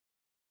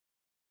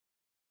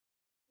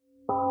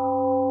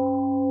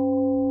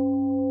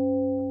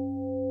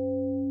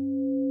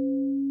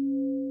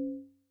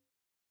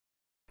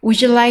Would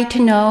you like to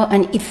know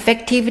an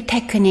effective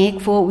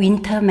technique for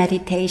winter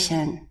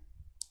meditation?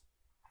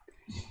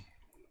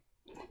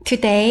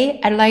 Today,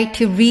 I'd like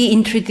to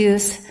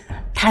reintroduce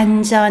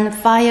Tanjan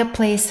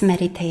fireplace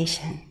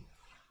meditation.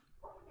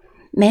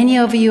 Many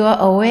of you are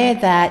aware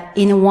that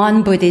in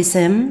Won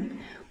Buddhism,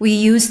 we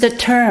use the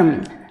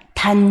term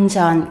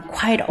Tanjan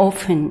quite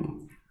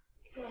often.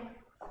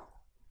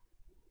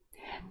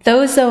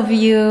 Those of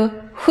you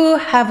who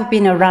have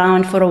been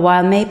around for a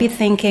while may be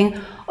thinking,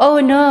 oh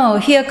no,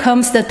 here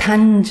comes the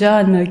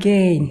Tanjan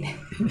again.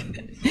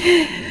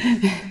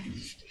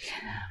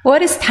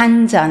 What is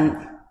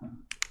Tanjan?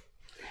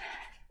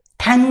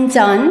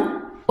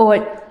 Tanjan, or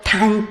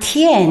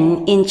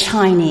Tantian in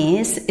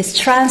Chinese, is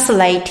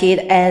translated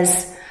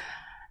as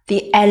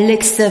the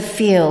elixir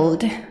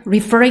field,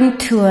 referring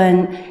to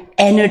an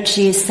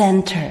energy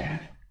center.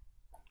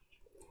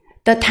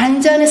 The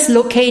Tanjan is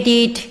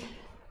located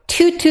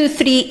 2 to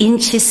 3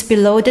 inches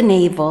below the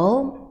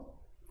navel.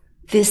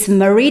 This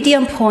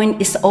meridian point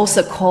is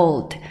also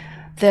called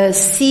the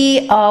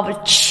Sea of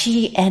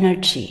Qi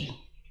energy.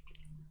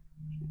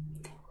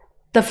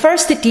 The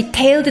first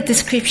detailed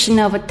description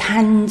of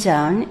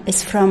Tanjan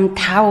is from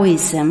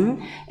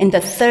Taoism in the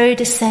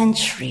 3rd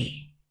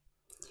century.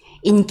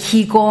 In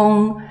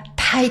Qigong,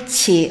 Tai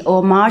Chi,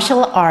 or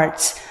martial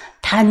arts,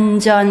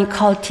 Tanjan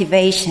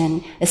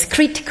cultivation is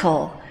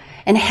critical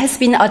and has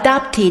been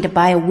adopted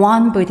by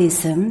Won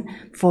Buddhism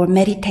for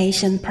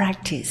meditation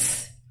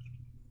practice.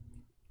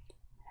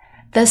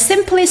 The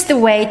simplest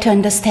way to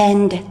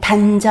understand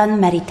Tanjan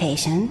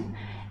meditation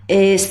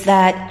is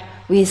that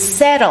we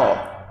settle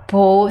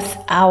both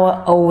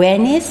our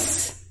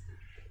awareness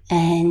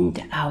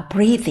and our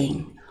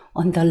breathing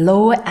on the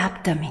lower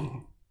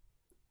abdomen.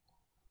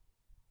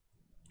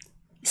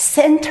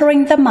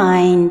 Centering the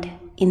mind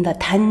in the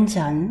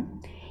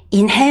Tanjan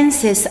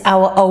enhances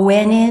our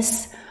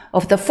awareness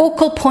of the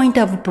focal point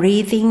of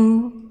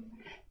breathing,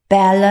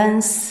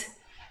 balance,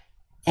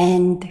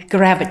 and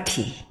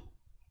gravity.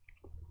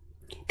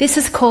 This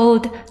is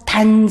called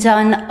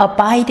Tanjan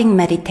abiding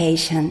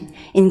meditation,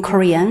 in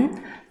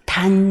Korean,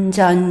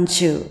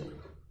 Tanjanju.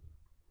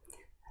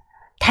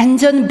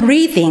 Tanjan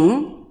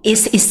breathing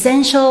is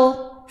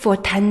essential for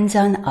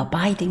Tanjan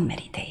abiding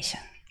meditation.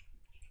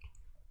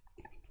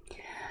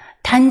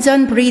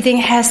 Tanjan breathing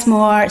has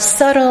more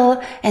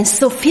subtle and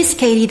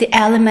sophisticated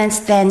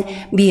elements than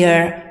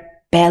mere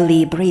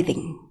belly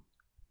breathing.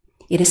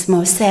 It is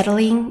more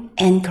settling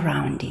and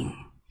grounding.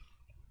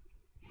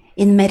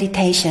 In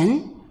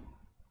meditation,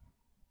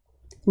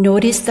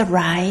 notice the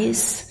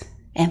rise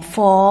and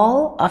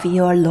fall of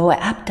your lower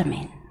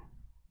abdomen.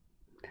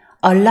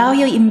 Allow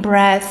your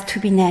in-breath to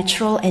be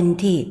natural and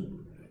deep.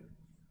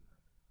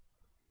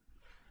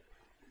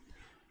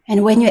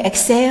 And when you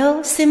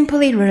exhale,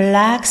 simply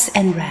relax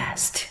and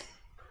rest.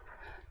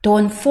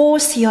 Don't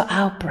force your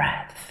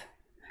out-breath.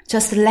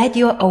 Just let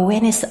your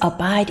awareness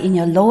abide in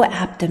your lower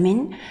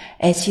abdomen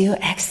as you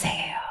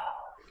exhale.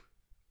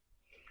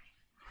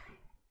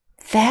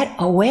 That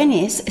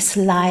awareness is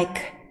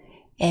like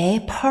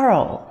a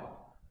pearl.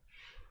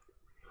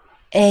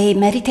 A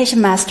meditation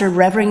master,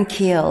 Reverend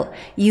Keel,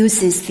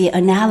 uses the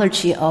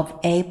analogy of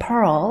a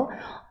pearl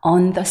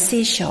on the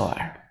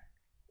seashore.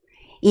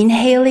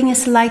 Inhaling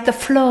is like the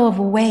flow of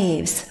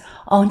waves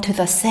onto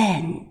the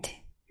sand,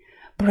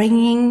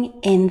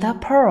 bringing in the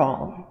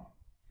pearl.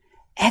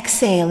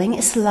 Exhaling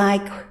is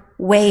like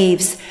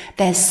waves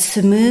that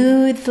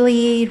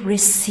smoothly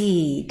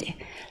recede,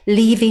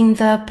 leaving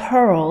the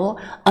pearl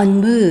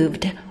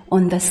unmoved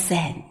on the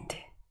sand.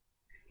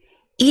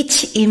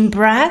 Each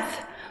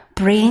in-breath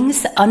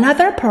brings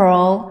another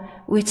pearl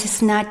which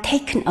is not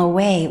taken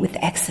away with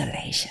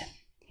exhalation.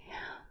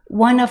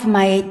 One of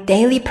my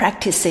daily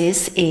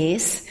practices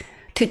is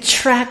to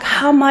track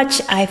how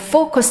much I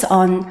focus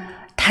on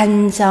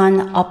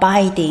Tanjan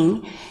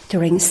abiding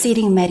during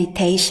sitting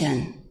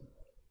meditation.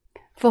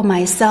 For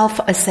my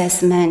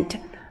self-assessment,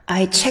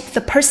 I check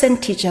the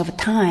percentage of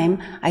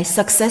time I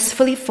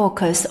successfully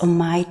focus on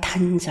my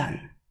Tanjan.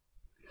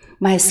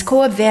 My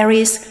score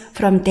varies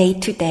from day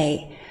to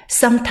day.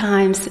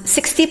 Sometimes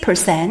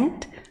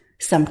 60%,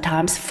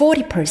 sometimes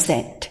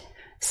 40%,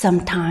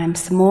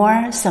 sometimes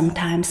more,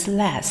 sometimes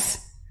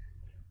less.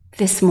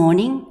 This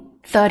morning,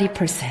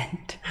 30%.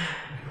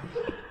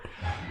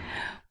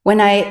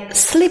 When I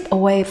slip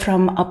away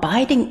from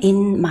abiding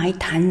in my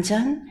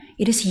Tanjan,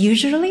 it is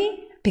usually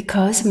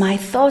because my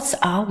thoughts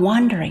are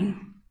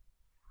wandering.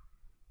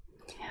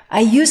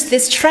 I use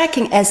this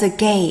tracking as a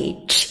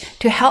gauge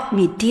to help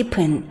me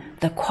deepen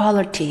the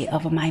quality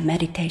of my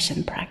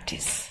meditation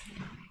practice.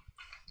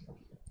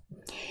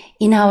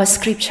 In our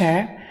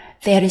scripture,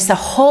 there is a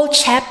whole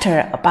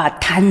chapter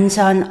about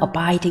Tanjan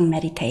abiding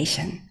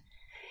meditation.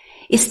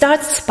 It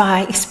starts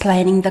by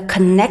explaining the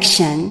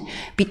connection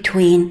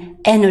between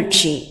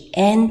energy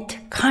and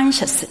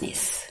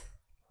consciousness.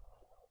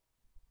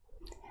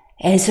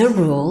 As a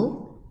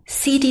rule,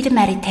 seated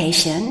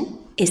meditation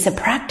is a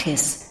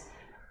practice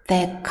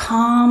that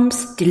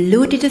calms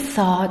deluded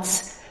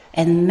thoughts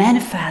and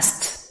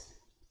manifests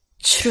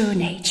true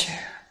nature.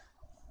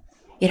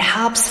 it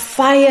helps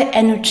fire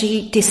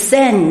energy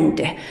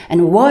descend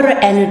and water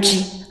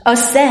energy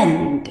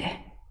ascend.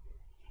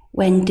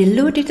 When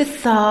deluded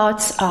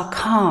thoughts are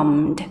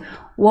calmed,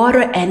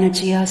 water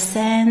energy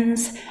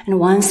ascends and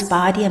one's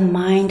body and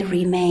mind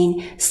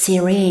remain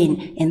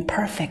serene in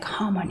perfect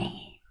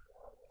harmony.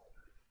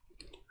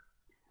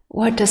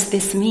 What does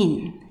this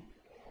mean?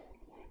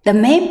 The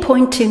main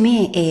point to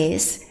me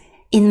is,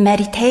 in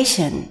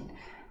meditation,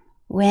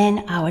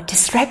 when our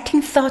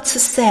distracting thoughts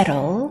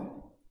settle,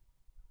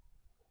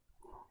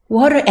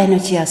 water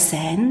energy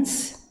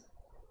ascends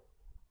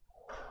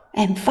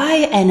and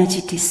fire energy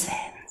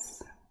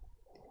descends.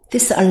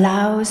 This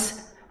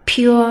allows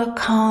pure,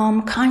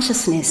 calm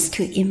consciousness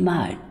to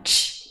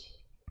emerge.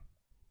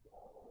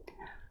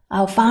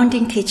 Our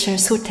founding teacher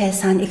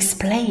Sotaesan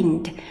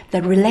explained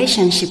the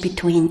relationship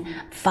between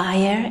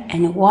fire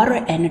and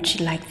water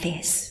energy like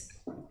this.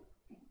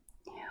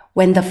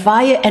 When the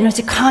fire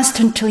energy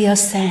constantly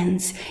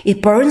ascends,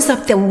 it burns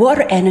up the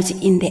water energy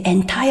in the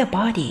entire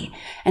body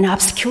and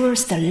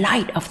obscures the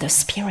light of the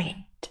spirit.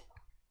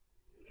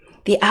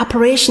 The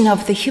operation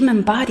of the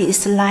human body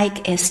is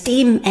like a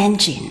steam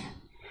engine.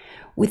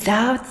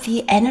 Without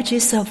the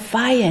energies of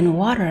fire and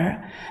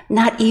water,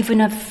 not even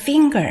a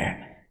finger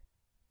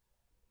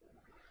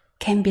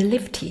can be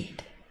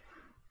lifted.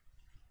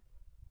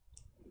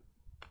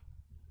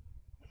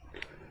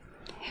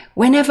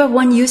 Whenever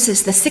one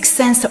uses the six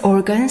sense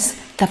organs,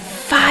 the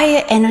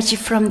fire energy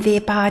from the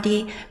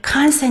body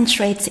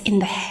concentrates in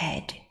the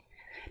head.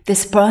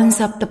 This burns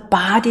up the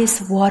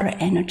body's water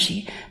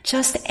energy,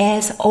 just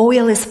as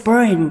oil is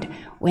burned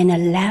when a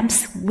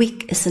lamp's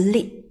wick is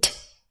lit.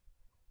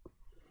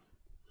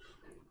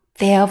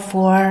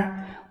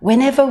 Therefore,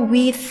 whenever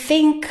we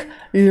think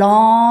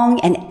long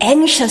and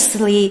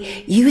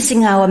anxiously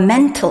using our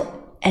mental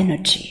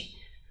energy,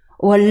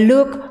 or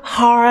look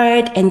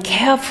hard and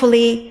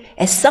carefully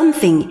at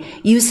something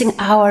using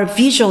our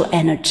visual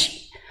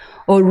energy,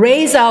 or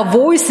raise our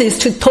voices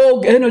to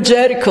talk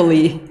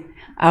energetically,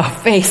 our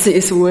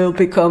faces will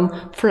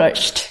become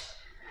flushed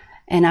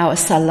and our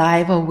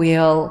saliva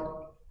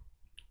will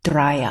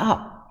dry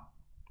up.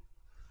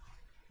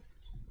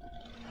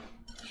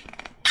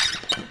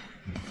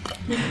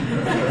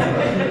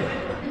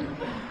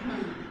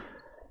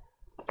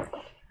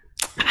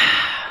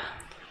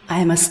 I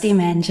am a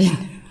steam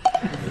engine.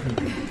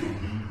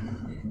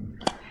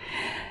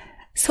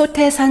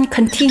 Sotaesan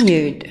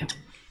continued.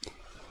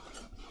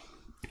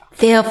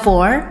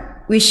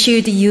 Therefore, we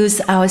should use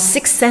our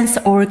six sense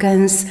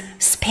organs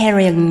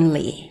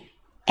sparingly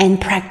and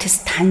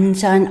practice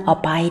Tanjan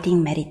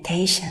abiding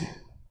meditation.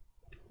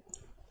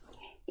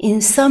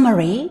 In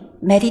summary,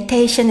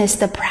 meditation is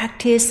the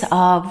practice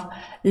of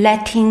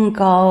letting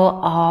go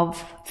of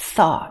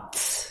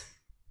thoughts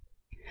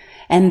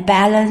and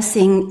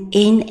balancing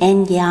yin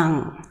and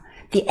yang,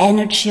 the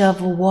energy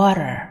of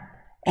water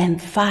and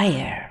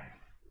fire.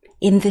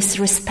 In this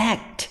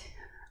respect,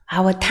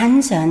 our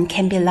Tanjan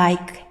can be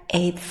like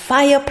a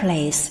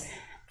fireplace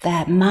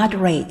that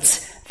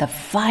moderates the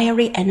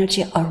fiery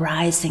energy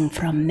arising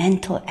from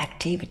mental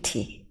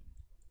activity.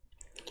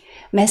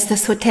 Master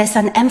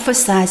Sotaesan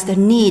emphasized the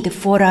need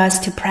for us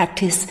to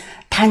practice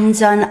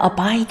Tanjan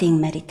abiding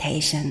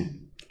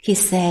meditation. He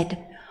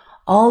said,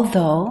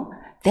 although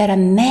there are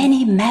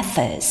many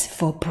methods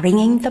for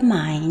bringing the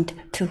mind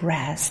to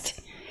rest,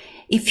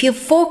 if you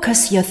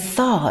focus your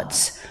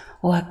thoughts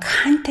or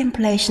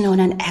contemplation on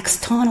an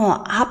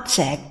external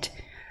object,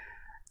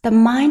 the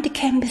mind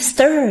can be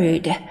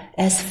stirred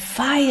as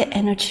fire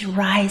energy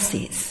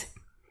rises.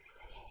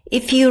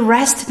 If you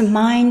rest the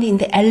mind in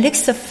the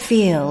elixir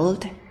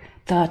field,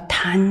 the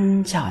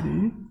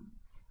Tanjan,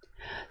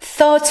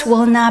 thoughts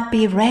will not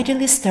be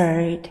readily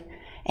stirred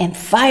and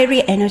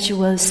fiery energy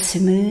will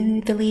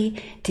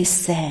smoothly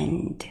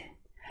descend,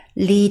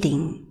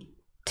 leading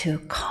to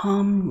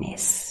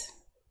calmness.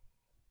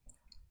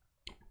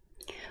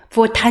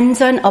 For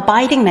Tanjan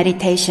abiding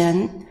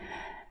meditation,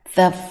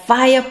 the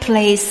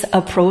fireplace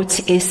approach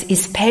is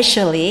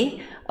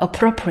especially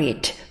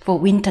appropriate for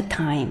winter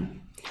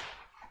time.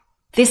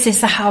 This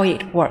is how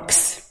it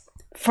works.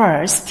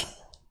 First,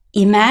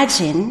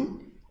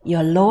 imagine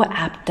your lower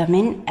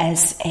abdomen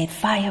as a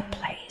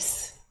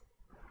fireplace.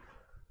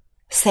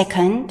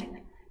 Second,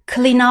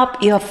 clean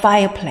up your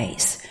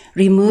fireplace.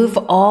 Remove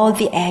all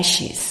the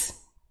ashes.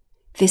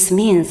 This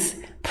means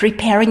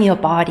preparing your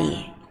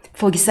body.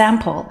 For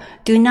example,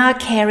 do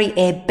not carry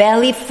a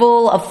belly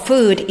full of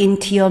food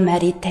into your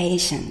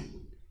meditation.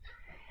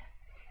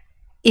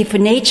 If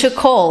nature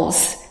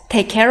calls,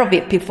 take care of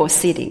it before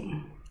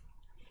sitting.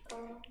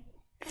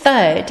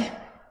 Third,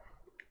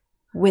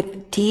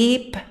 with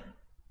deep,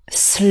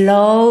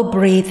 slow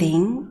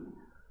breathing,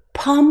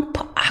 pump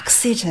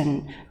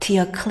oxygen to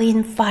your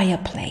clean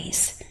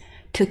fireplace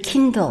to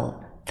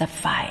kindle the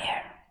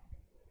fire.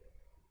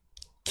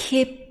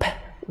 Keep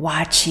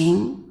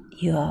watching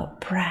your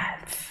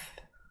breath.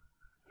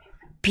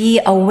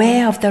 Be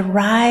aware of the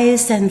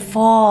rise and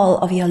fall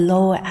of your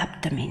lower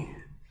abdomen.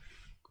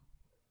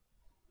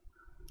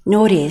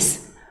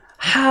 Notice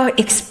how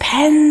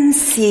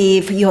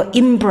expansive your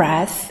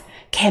in-breath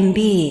can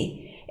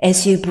be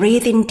as you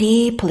breathe in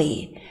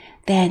deeply,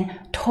 then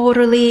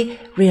totally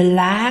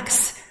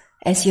relax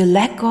as you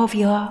let go of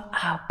your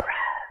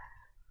out-breath.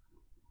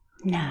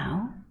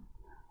 Now,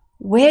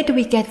 where do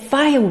we get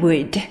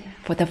firewood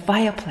for the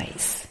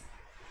fireplace?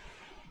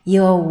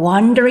 Your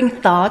wandering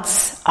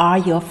thoughts are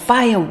your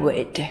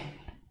firewood.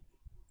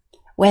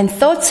 When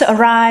thoughts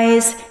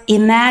arise,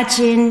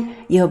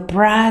 imagine your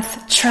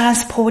breath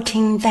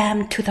transporting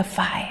them to the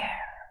fire.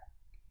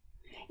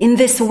 In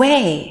this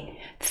way,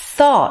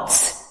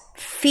 thoughts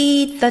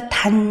feed the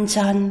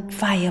Tanjan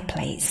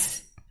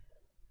fireplace.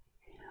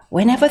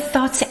 Whenever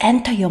thoughts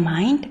enter your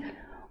mind,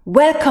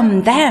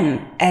 welcome them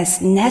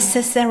as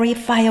necessary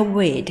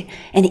firewood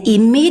and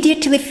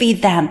immediately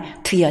feed them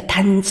to your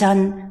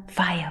Tanjan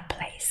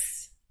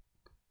fireplace.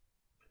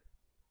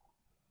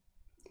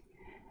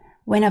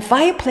 When a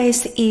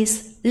fireplace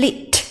is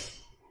lit,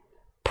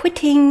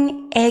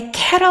 putting a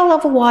kettle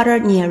of water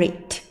near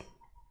it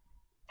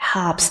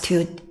helps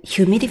to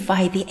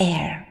humidify the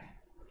air.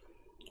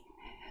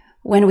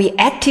 When we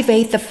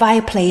activate the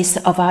fireplace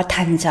of our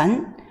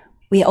Tanjan,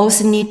 we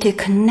also need to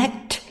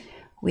connect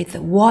with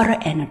water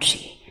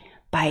energy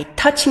by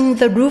touching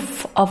the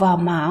roof of our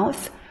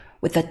mouth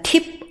with the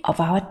tip of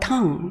our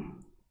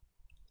tongue.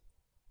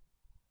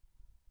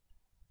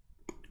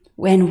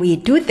 When we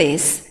do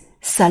this,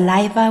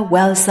 saliva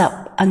wells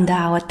up under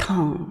our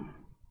tongue,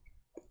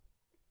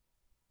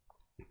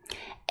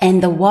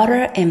 and the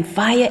water and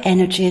fire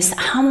energies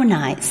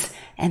harmonize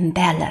and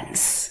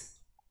balance.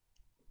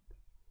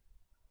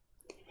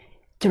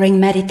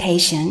 During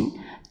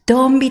meditation,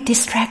 don't be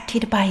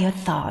distracted by your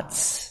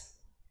thoughts.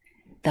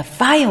 The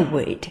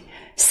firewood,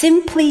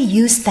 simply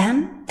use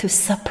them to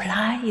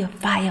supply your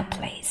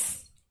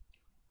fireplace.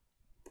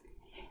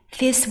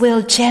 This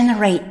will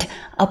generate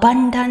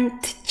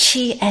abundant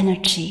chi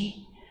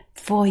energy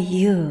for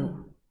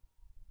you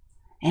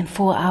and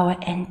for our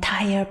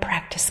entire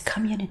practice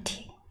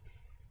community.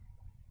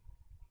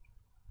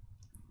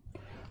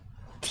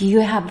 Do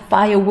you have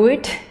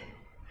firewood?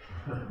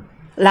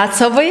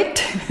 Lots of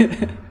it?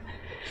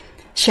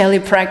 Shall we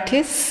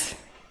practice?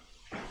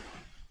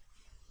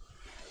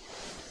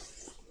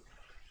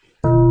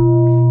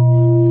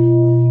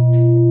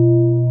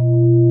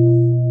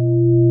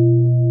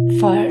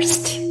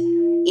 First,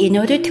 in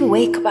order to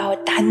wake up our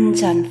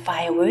Tanjan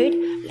firewood,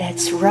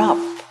 let's rub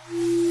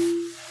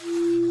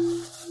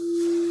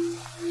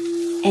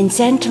and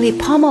gently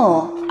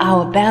pummel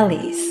our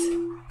bellies.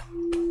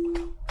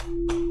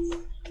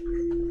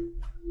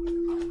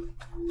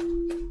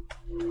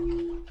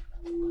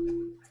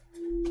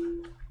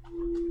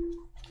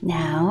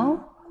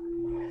 Now,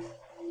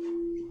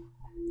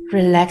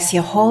 relax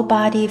your whole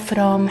body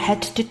from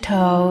head to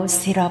toe,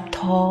 sit up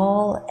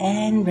tall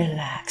and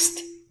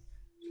relaxed.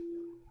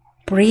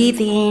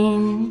 Breathe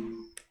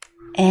in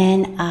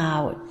and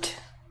out.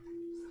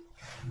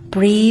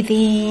 Breathe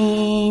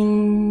in.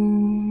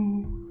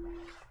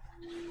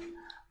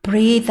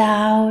 Breathe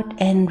out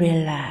and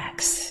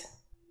relax.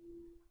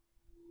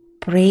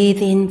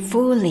 Breathe in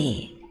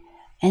fully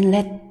and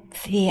let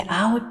the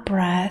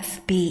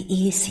out-breath be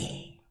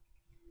easy.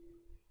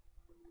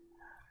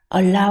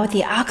 Allow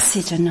the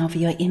oxygen of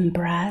your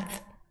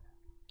in-breath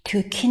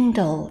to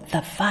kindle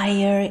the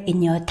fire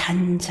in your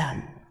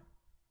Tanjan.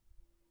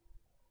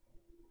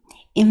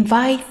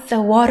 Invite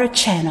the water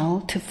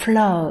channel to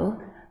flow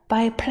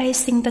by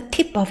placing the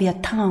tip of your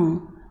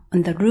tongue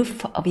on the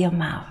roof of your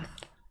mouth.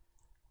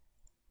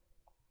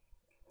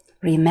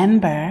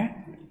 Remember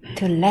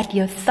to let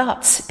your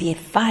thoughts be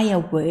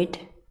firewood.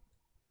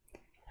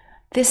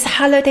 This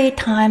holiday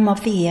time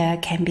of the year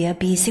can be a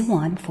busy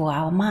one for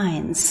our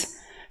minds.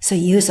 So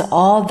use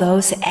all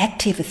those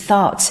active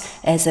thoughts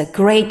as a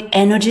great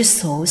energy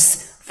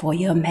source for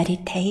your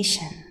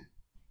meditation.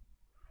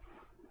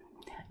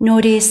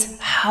 Notice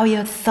how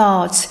your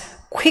thoughts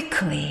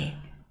quickly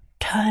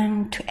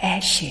turn to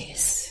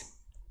ashes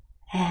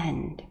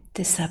and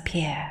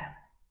disappear.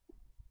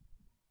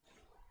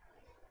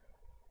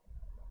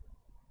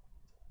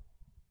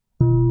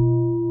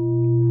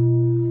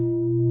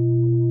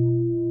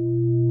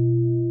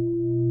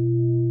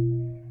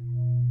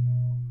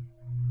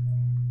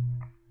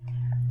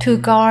 To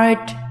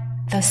guard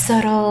the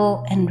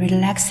subtle and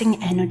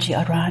relaxing energy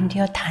around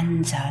your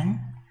Tanjan,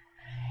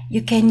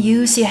 you can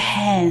use your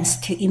hands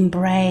to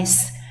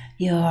embrace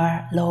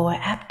your lower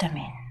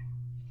abdomen.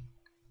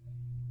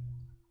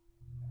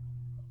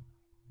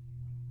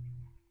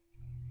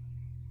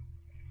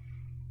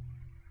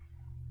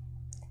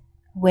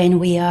 When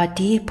we are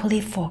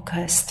deeply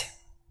focused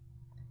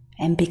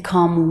and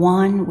become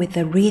one with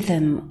the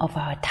rhythm of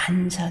our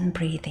Tanjan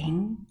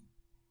breathing,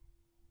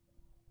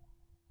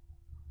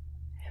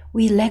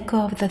 we let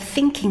go of the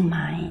thinking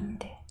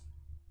mind.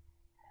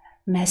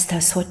 Master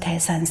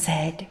Sotaesan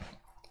said,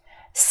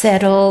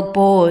 settle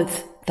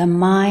both the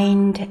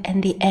mind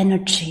and the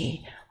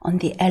energy on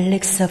the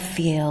elixir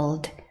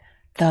field,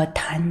 the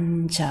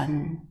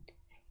Tanjan,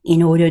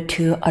 in order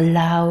to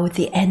allow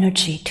the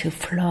energy to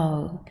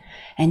flow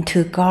and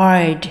to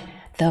guard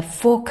the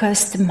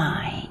focused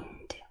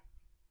mind.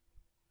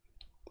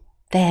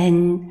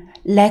 then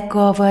let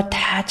go of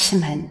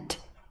attachment,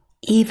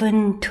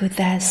 even to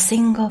that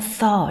single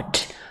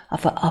thought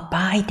of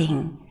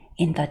abiding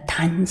in the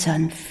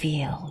Tanzan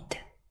field,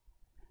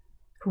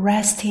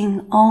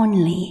 resting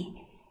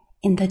only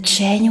in the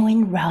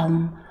genuine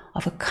realm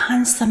of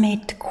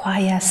consummate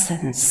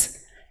quiescence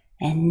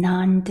and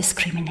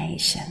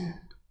non-discrimination.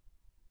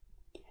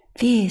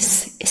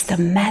 This is the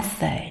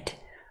method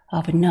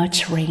of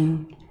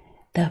nurturing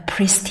the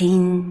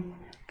pristine,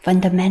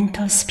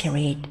 fundamental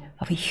spirit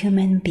of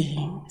human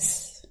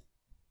beings.